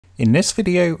In this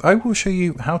video, I will show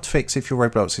you how to fix if your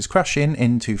Roblox is crashing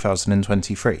in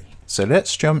 2023. So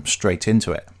let's jump straight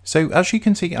into it. So as you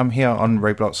can see, I'm here on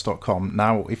roblox.com.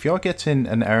 Now, if you're getting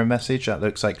an error message that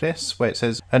looks like this, where it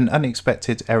says an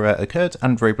unexpected error occurred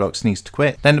and Roblox needs to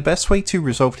quit, then the best way to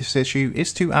resolve this issue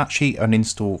is to actually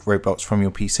uninstall Roblox from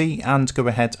your PC and go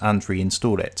ahead and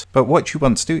reinstall it. But what you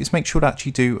want to do is make sure that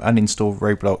you do uninstall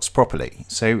Roblox properly.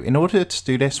 So in order to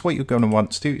do this, what you're going to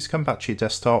want to do is come back to your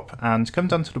desktop and come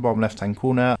down to the bottom left hand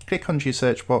corner, click onto your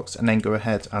search box and then go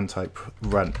ahead and type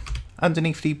run.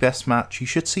 Underneath the best match, you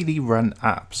should see the run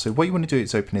app. So what you want to do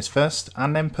is open this first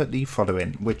and then put the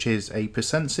following, which is a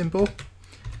 % symbol,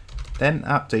 then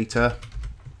app data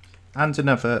and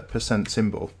another %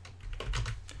 symbol.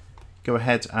 Go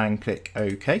ahead and click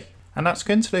OK. And that's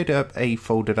going to load up a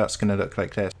folder that's going to look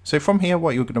like this. So from here,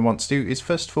 what you're going to want to do is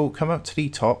first of all, come up to the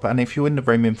top. And if you're in the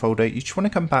roaming folder, you just want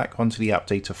to come back onto the app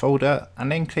data folder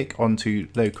and then click onto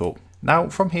local. Now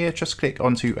from here, just click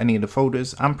onto any of the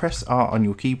folders and press R on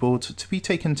your keyboard to be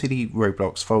taken to the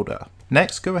Roblox folder.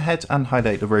 Next, go ahead and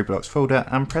highlight the Roblox folder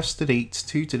and press delete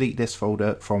to delete this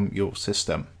folder from your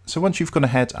system. So once you've gone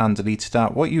ahead and deleted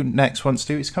that, what you next want to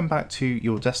do is come back to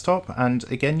your desktop and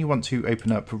again you want to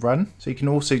open up Run. So you can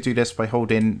also do this by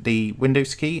holding the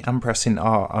Windows key and pressing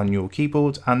R on your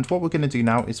keyboard. And what we're going to do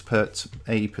now is put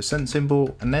a %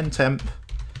 symbol and then temp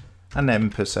and then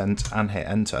 % and hit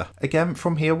enter. Again,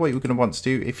 from here, what you're going to want to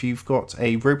do, if you've got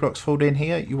a Roblox folder in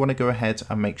here, you want to go ahead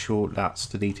and make sure that's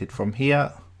deleted from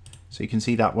here. So you can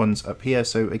see that one's up here.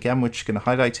 So again, we're just going to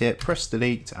highlight it, press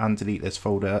delete and delete this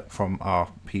folder from our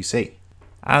PC.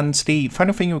 And the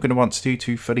final thing you're going to want to do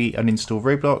to fully uninstall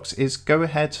Roblox is go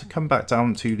ahead, come back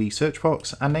down to the search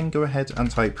box and then go ahead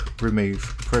and type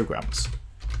remove programs.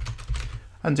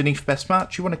 Underneath best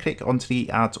match, you want to click onto the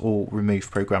add or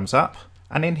remove programs app.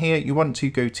 And in here, you want to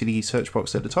go to the search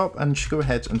box at the top and just go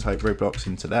ahead and type Roblox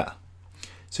into there.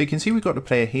 So you can see we've got the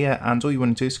player here and all you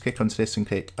want to do is click onto this and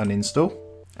click uninstall.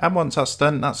 And once that's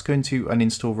done, that's going to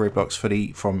uninstall Roblox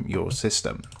fully from your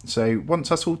system. So once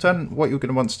that's all done, what you're going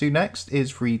to want to do next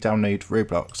is re-download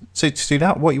Roblox. So to do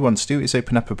that, what you want to do is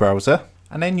open up a browser.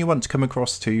 And then you want to come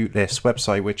across to this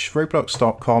website, which is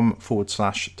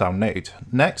roblox.com/download.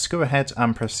 Next, go ahead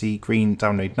and press the green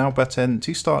download now button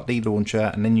to start the launcher.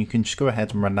 And then you can just go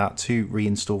ahead and run that to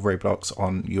reinstall Roblox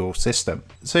on your system.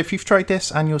 So if you've tried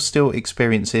this and you're still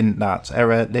experiencing that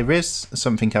error, there is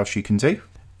something else you can do.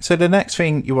 So the next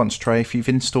thing you want to try if you've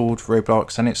installed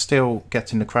Roblox and it's still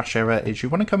getting the crash error is you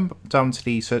want to come down to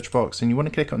the search box and you want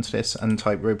to click onto this and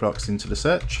type Roblox into the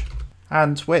search.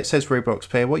 And where it says Roblox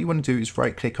Player, what you want to do is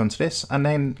right click onto this and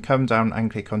then come down and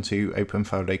click onto Open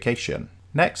File Location.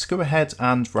 Next, go ahead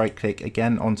and right click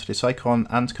again onto this icon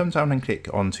and come down and click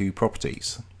onto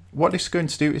Properties. What this is going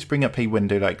to do is bring up a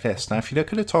window like this. Now, if you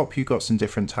look at the top, you've got some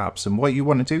different tabs and what you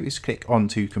want to do is click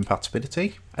onto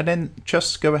Compatibility and then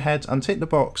just go ahead and tick the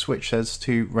box which says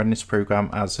to run this program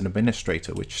as an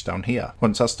administrator, which is down here.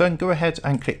 Once that's done, go ahead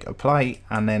and click Apply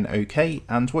and then OK.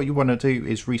 And what you want to do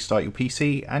is restart your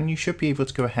PC and you should be able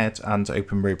to go ahead and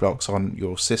open Roblox on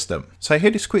your system. So I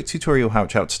hope this quick tutorial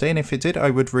helped you out today, and if it did, I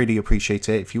would really appreciate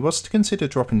it if you was to consider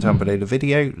dropping down below the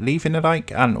video, leaving a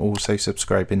like and also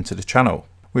subscribing to the channel.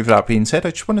 With that being said,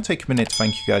 I just want to take a minute to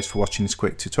thank you guys for watching this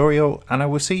quick tutorial and I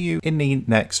will see you in the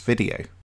next video.